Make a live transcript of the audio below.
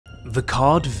The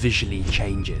card visually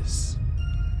changes.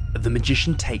 The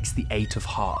magician takes the 8 of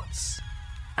hearts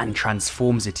and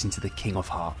transforms it into the King of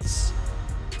Hearts.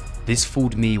 This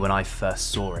fooled me when I first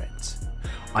saw it.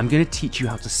 I'm going to teach you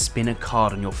how to spin a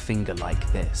card on your finger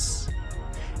like this.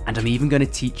 And I'm even going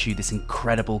to teach you this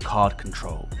incredible card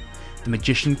control. The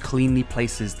magician cleanly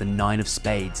places the 9 of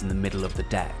spades in the middle of the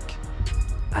deck.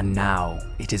 And now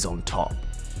it is on top.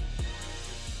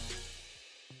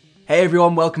 Hey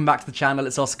everyone, welcome back to the channel.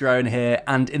 It's Owen here,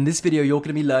 and in this video you're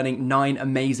going to be learning 9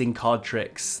 amazing card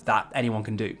tricks that anyone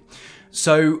can do.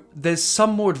 So there's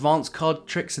some more advanced card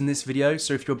tricks in this video,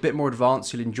 so if you're a bit more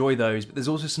advanced you'll enjoy those, but there's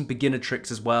also some beginner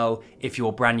tricks as well if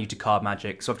you're brand new to card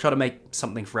magic, so I've tried to make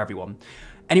something for everyone.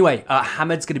 Anyway,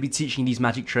 Hamed's going to be teaching these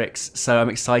magic tricks, so I'm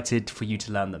excited for you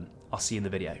to learn them. I'll see you in the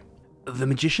video. The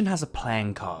magician has a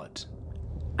playing card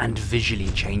and visually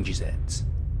changes it.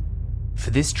 For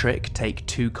this trick, take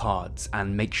 2 cards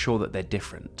and make sure that they're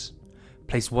different.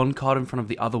 Place one card in front of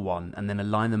the other one and then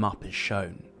align them up as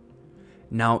shown.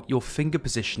 Now, your finger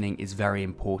positioning is very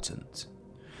important.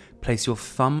 Place your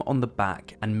thumb on the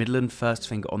back and middle and first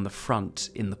finger on the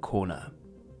front in the corner.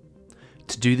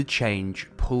 To do the change,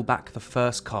 pull back the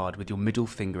first card with your middle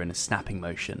finger in a snapping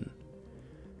motion.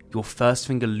 Your first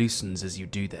finger loosens as you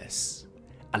do this,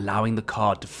 allowing the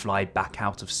card to fly back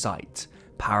out of sight,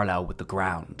 parallel with the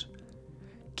ground.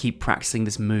 Keep practicing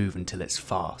this move until it's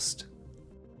fast.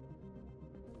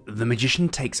 The magician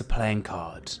takes a playing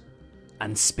card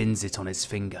and spins it on his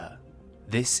finger.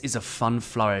 This is a fun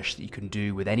flourish that you can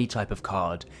do with any type of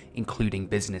card, including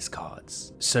business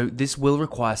cards. So this will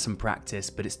require some practice,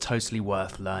 but it's totally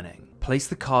worth learning. Place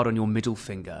the card on your middle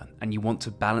finger and you want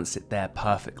to balance it there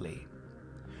perfectly.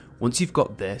 Once you've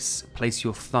got this, place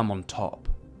your thumb on top.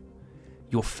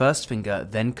 Your first finger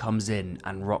then comes in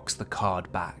and rocks the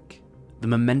card back. The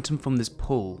momentum from this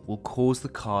pull will cause the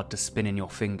card to spin in your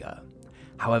finger.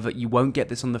 However, you won't get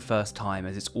this on the first time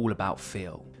as it's all about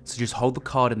feel. So just hold the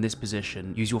card in this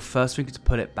position, use your first finger to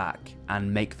pull it back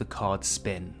and make the card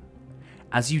spin.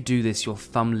 As you do this, your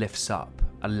thumb lifts up,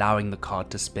 allowing the card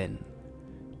to spin.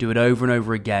 Do it over and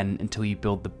over again until you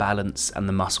build the balance and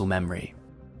the muscle memory.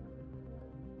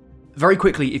 Very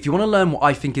quickly, if you want to learn what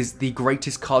I think is the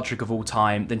greatest card trick of all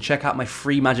time, then check out my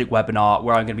free magic webinar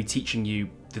where I'm going to be teaching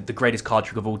you the greatest card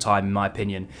trick of all time, in my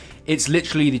opinion. It's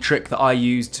literally the trick that I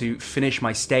use to finish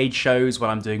my stage shows when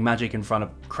I'm doing magic in front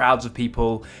of crowds of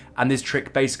people, and this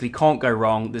trick basically can't go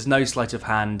wrong. There's no sleight of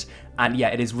hand, and yeah,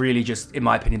 it is really just, in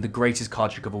my opinion, the greatest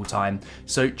card trick of all time.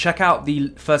 So check out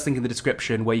the first link in the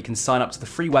description where you can sign up to the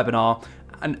free webinar,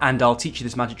 and I'll teach you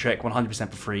this magic trick 100%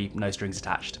 for free, no strings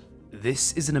attached.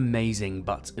 This is an amazing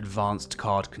but advanced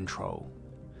card control.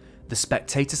 The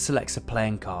spectator selects a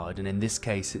playing card, and in this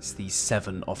case it's the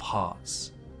 7 of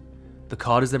hearts. The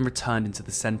card is then returned into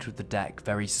the center of the deck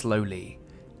very slowly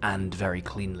and very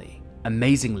cleanly.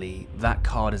 Amazingly, that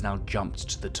card is now jumped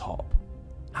to the top.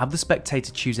 Have the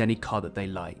spectator choose any card that they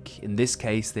like. In this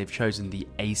case, they've chosen the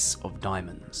Ace of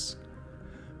Diamonds.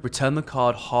 Return the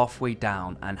card halfway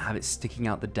down and have it sticking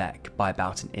out the deck by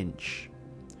about 1 inch.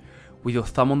 With your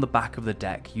thumb on the back of the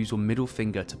deck, use your middle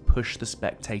finger to push the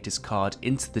spectator's card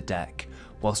into the deck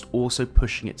whilst also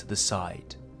pushing it to the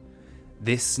side.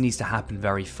 This needs to happen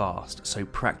very fast, so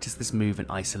practice this move in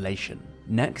isolation.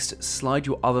 Next, slide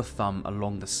your other thumb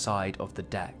along the side of the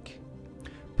deck,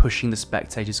 pushing the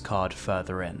spectator's card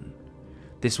further in.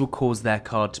 This will cause their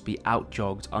card to be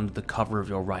outjogged under the cover of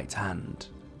your right hand.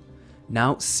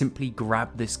 Now simply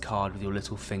grab this card with your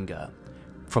little finger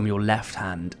from your left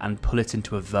hand and pull it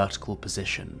into a vertical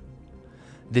position.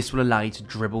 This will allow you to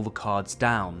dribble the cards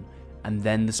down, and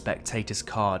then the spectator's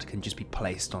card can just be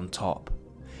placed on top.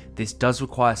 This does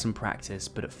require some practice,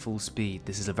 but at full speed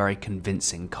this is a very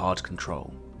convincing card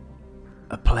control.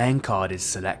 A playing card is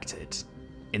selected.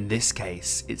 In this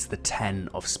case it's the 10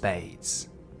 of spades.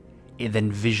 It then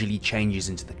visually changes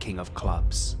into the King of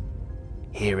Clubs.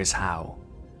 Here is how.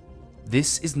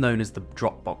 This is known as the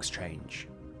drop box change.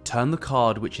 Turn the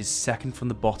card which is second from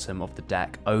the bottom of the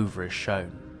deck over as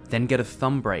shown. Then get a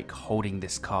thumb break holding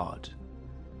this card.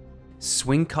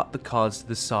 Swing cut the cards to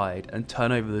the side and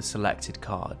turn over the selected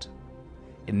card.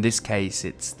 In this case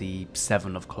it's the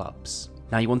 7 of clubs.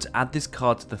 Now you want to add this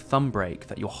card to the thumb break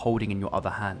that you're holding in your other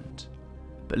hand,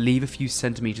 but leave a few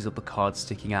centimeters of the card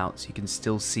sticking out so you can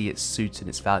still see its suit and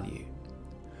its value.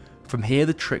 From here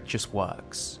the trick just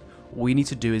works. All you need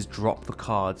to do is drop the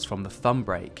cards from the thumb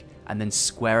break and then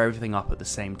square everything up at the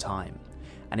same time,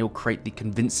 and it will create the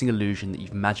convincing illusion that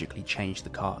you've magically changed the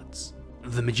cards.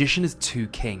 The magician has 2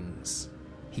 kings.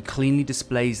 He cleanly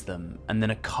displays them and then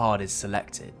a card is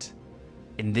selected.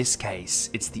 In this case,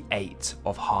 it's the 8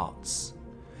 of hearts.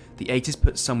 The 8 is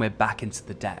put somewhere back into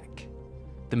the deck.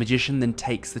 The magician then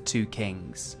takes the 2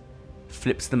 kings,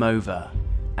 flips them over,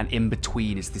 and in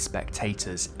between is the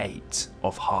spectator's 8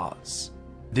 of hearts.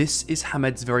 This is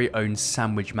Hamed's very own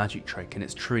sandwich magic trick, and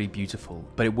it's truly beautiful,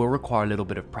 but it will require a little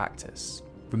bit of practice.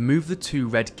 Remove the 2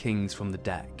 red kings from the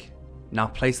deck. Now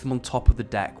place them on top of the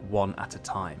deck one at a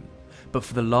time, but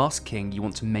for the last king you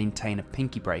want to maintain a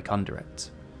pinky break under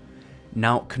it.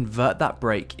 Now convert that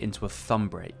break into a thumb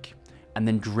break, and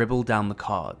then dribble down the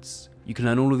cards. You can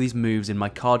learn all of these moves in my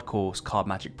card course, Card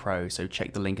Magic Pro, so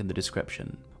check the link in the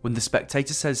description. When the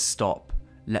spectator says stop,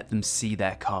 let them see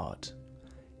their card.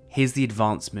 Here's the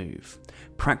advanced move.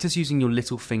 Practice using your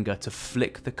little finger to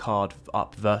flick the card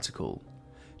up vertical.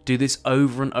 Do this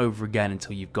over and over again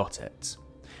until you've got it.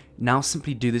 Now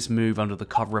simply do this move under the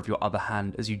cover of your other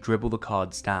hand as you dribble the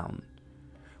cards down.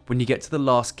 When you get to the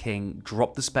last king,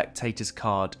 drop the spectator's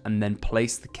card and then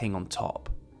place the king on top.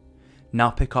 Now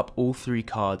pick up all 3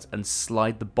 cards and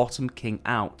slide the bottom king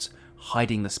out,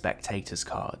 hiding the spectator's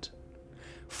card.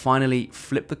 Finally,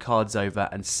 flip the cards over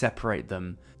and separate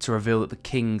them to reveal that the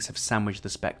kings have sandwiched the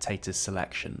spectator's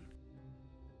selection.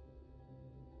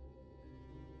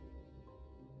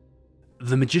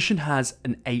 The magician has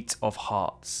an 8 of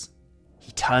hearts.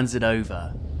 He turns it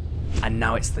over, and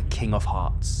now it's the king of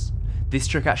hearts. This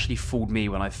trick actually fooled me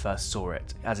when I first saw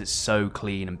it, as it's so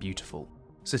clean and beautiful.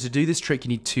 So to do this trick you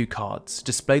need 2 cards,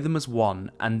 display them as 1,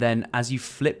 and then as you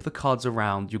flip the cards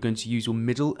around you're going to use your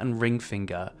middle and ring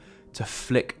finger to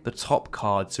flick the top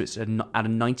card so it's at a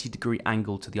 90-degree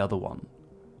angle to the other one.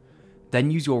 Then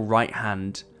use your right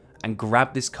hand and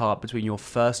grab this card between your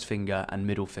first finger and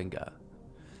middle finger.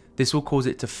 This will cause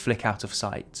it to flick out of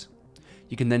sight.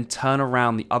 You can then turn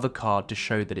around the other card to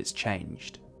show that it's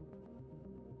changed.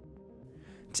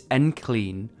 To end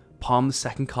clean, palm the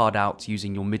second card out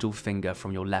using your middle finger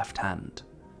from your left hand.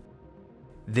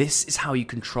 This is how you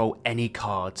control any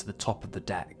card to the top of the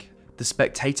deck. The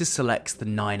spectator selects the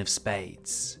 9 of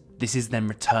spades. This is then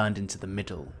returned into the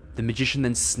middle. The magician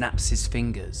then snaps his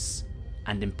fingers,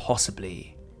 and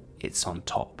impossibly, it's on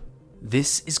top.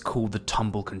 This is called the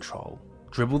tumble control.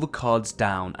 Dribble the cards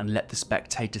down and let the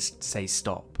spectator say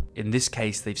stop. In this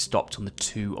case, they've stopped on the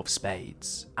 2 of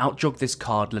spades. Outjog this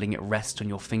card, letting it rest on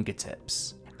your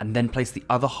fingertips, and then place the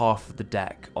other half of the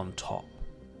deck on top.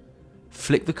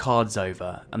 Flick the cards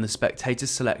over, and the spectator's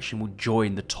selection will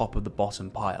join the top of the bottom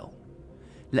pile.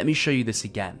 Let me show you this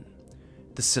again.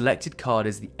 The selected card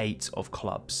is the 8 of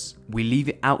clubs. We leave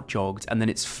it outjogged and then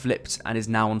it's flipped and is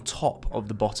now on top of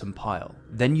the bottom pile.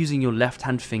 Then using your left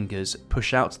hand fingers,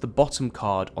 push out the bottom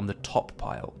card on the top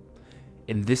pile.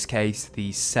 In this case,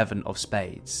 the 7 of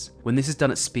spades. When this is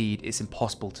done at speed, it's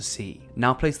impossible to see.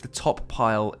 Now place the top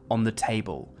pile on the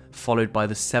table, followed by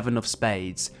the 7 of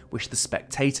spades, which the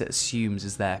spectator assumes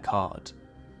is their card.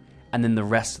 And then the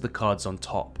rest of the cards on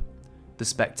top. The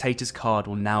spectator's card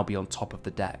will now be on top of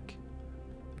the deck.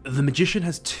 The magician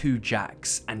has 2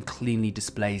 jacks and cleanly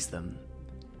displays them.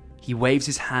 He waves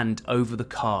his hand over the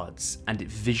cards and it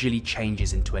visually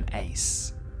changes into an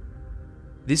ace.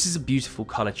 This is a beautiful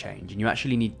colour change and you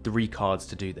actually need 3 cards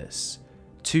to do this.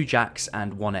 2 jacks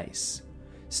and 1 ace.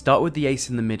 Start with the ace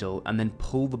in the middle and then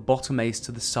pull the bottom ace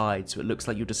to the side so it looks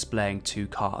like you're displaying 2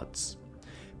 cards.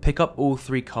 Pick up all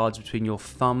 3 cards between your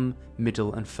thumb,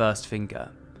 middle and first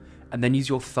finger, and then use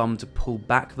your thumb to pull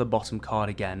back the bottom card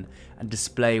again and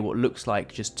display what looks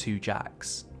like just 2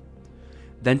 jacks.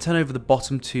 Then turn over the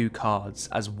bottom 2 cards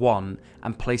as 1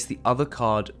 and place the other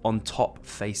card on top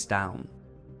face down.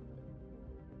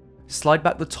 Slide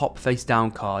back the top face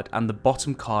down card and the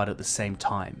bottom card at the same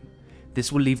time.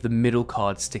 This will leave the middle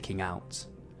card sticking out.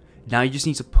 Now you just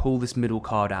need to pull this middle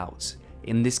card out.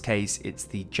 In this case it's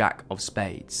the Jack of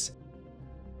Spades.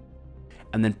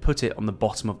 And then put it on the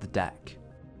bottom of the deck.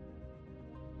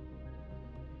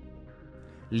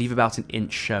 Leave about an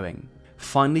inch showing.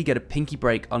 Finally get a pinky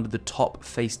break under the top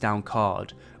face down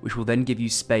card, which will then give you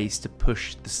space to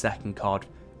push the second card,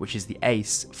 which is the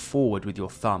ace, forward with your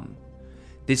thumb.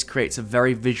 This creates a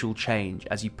very visual change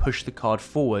as you push the card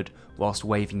forward whilst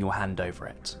waving your hand over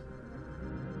it.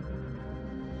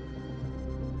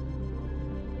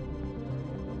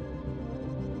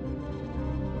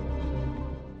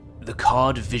 The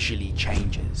card visually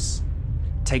changes.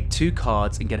 Take 2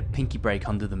 cards and get a pinky break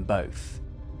under them both.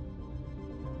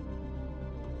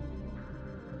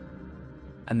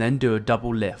 And then do a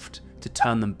double lift to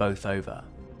turn them both over.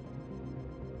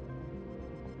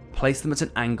 Place them at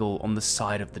an angle on the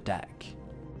side of the deck.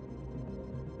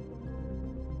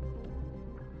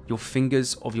 Your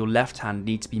fingers of your left hand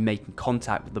need to be making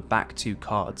contact with the back 2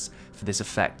 cards for this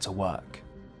effect to work.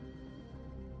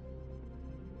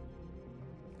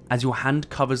 As your hand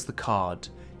covers the card,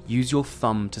 use your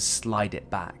thumb to slide it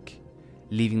back,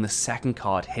 leaving the second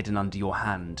card hidden under your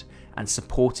hand and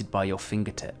supported by your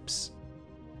fingertips.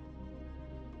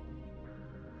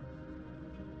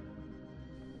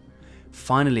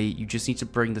 Finally, you just need to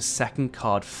bring the second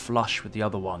card flush with the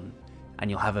other one, and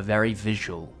you'll have a very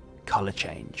visual colour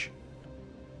change.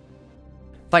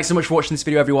 Thanks so much for watching this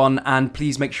video, everyone, and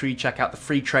please make sure you check out the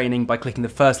free training by clicking the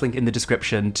first link in the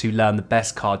description to learn the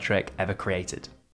best card trick ever created.